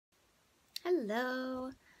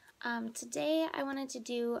Hello! Today I wanted to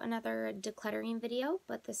do another decluttering video,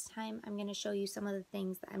 but this time I'm going to show you some of the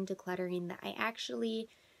things that I'm decluttering that I actually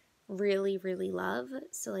really love.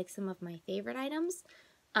 So like some of my favorite items,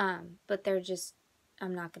 but they're just,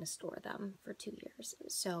 I'm not going to store them for 2 years,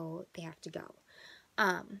 so they have to go.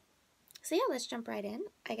 So yeah, let's jump right in.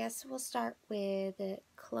 I guess we'll start with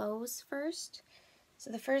clothes first.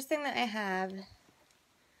 So the first thing that I have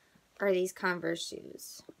are these Converse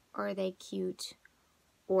shoes. Are they cute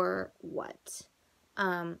or what?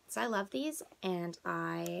 So I love these, and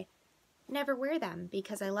I never wear them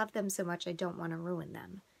because I love them so much I don't want to ruin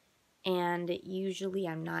them. And usually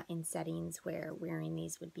I'm not in settings where wearing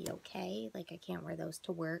these would be okay. Like I can't wear those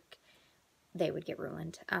to work. They would get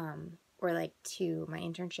ruined. Or like to my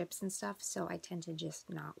internships and stuff, so I tend to just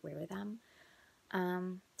not wear them.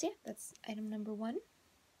 So yeah, that's item number one.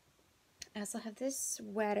 I also have this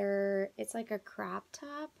sweater. It's like a crop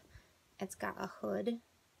top. It's got a hood,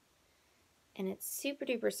 and it's super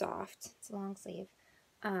duper soft. It's a long sleeve.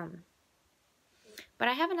 But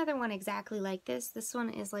I have another one exactly like this. This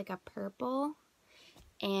one is like a purple,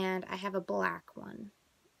 and I have a black one.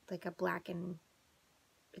 Like a black and,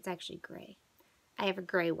 it's actually gray. I have a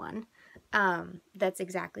gray one that's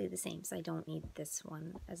exactly the same, so I don't need this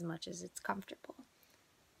one as much as it's comfortable.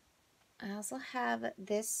 I also have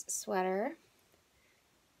this sweater.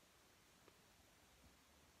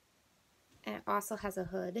 And it also has a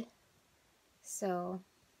hood. So,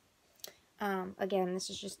 again, this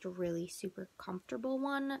is just a really super comfortable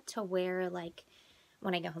one to wear, like,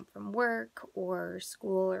 when I get home from work or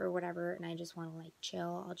school or whatever, and I just want to, like,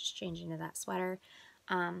 chill. I'll just change into that sweater.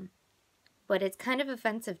 But it's kind of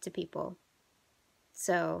offensive to people.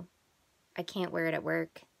 So, I can't wear it at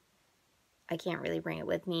work. I can't really bring it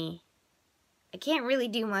with me. I can't really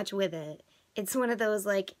do much with it. It's one of those,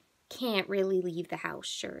 like, can't really leave the house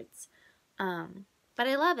shirts. But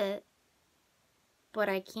I love it, but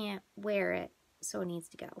I can't wear it, so it needs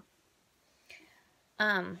to go.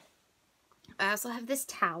 I also have this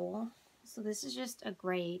towel. So this is just a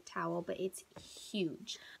gray towel, but it's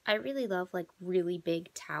huge. I really love like really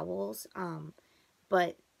big towels,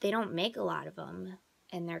 but they don't make a lot of them,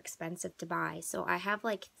 and they're expensive to buy. So I have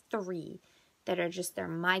like 3 that are just, they're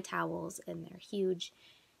my towels, and they're huge,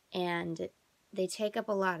 and they take up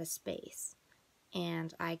a lot of space.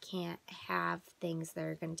 And I can't have things that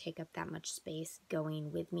are going to take up that much space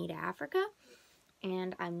going with me to Africa.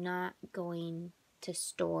 And I'm not going to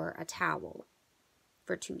store a towel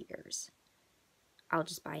for 2 years. I'll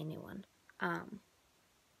just buy a new one.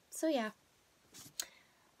 So yeah.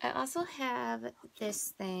 I also have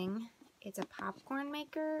this thing. It's a popcorn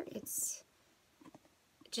maker. It's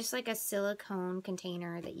just like a silicone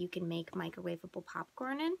container that you can make microwavable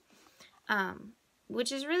popcorn in.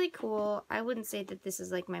 Which is really cool. I wouldn't say that this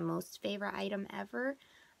is like my most favorite item ever,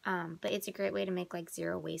 but it's a great way to make like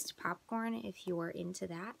zero waste popcorn if you are into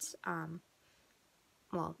that.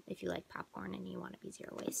 Well, if you like popcorn and you want to be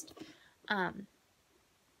zero waste. I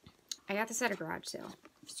got this at a garage sale,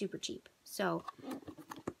 super cheap. So,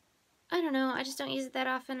 I don't know, I just don't use it that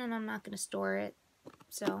often, and I'm not going to store it,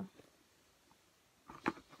 so.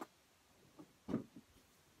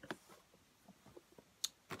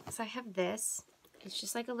 So I have this. It's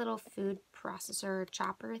just like a little food processor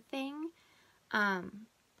chopper thing.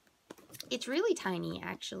 It's really tiny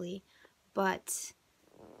actually, but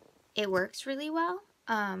it works really well.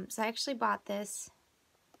 So I actually bought this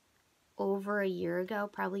over a year ago,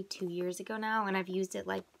 probably 2 years ago now, and I've used it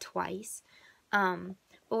like twice. But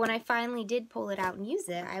when I finally did pull it out and use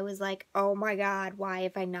it, I was like, oh my god, why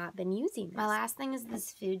have I not been using this? My last thing is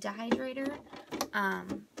this food dehydrator.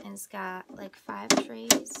 And it's got like 5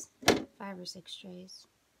 trays. 5 or 6 trays.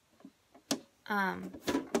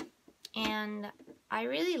 And I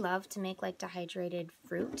really love to make like dehydrated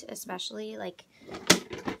fruit, especially like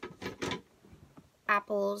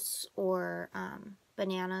apples or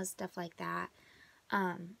bananas, stuff like that.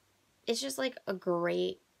 It's just like a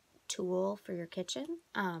great tool for your kitchen.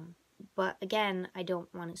 But again, I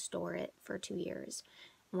don't want to store it for 2 years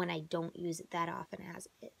when I don't use it that often as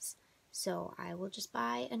it is. So I will just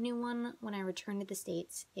buy a new one when I return to the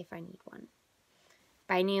States if I need one.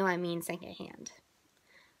 By new, I mean secondhand.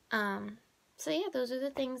 So yeah, those are the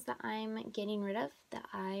things that I'm getting rid of that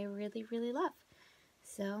I really love.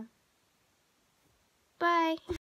 So, bye!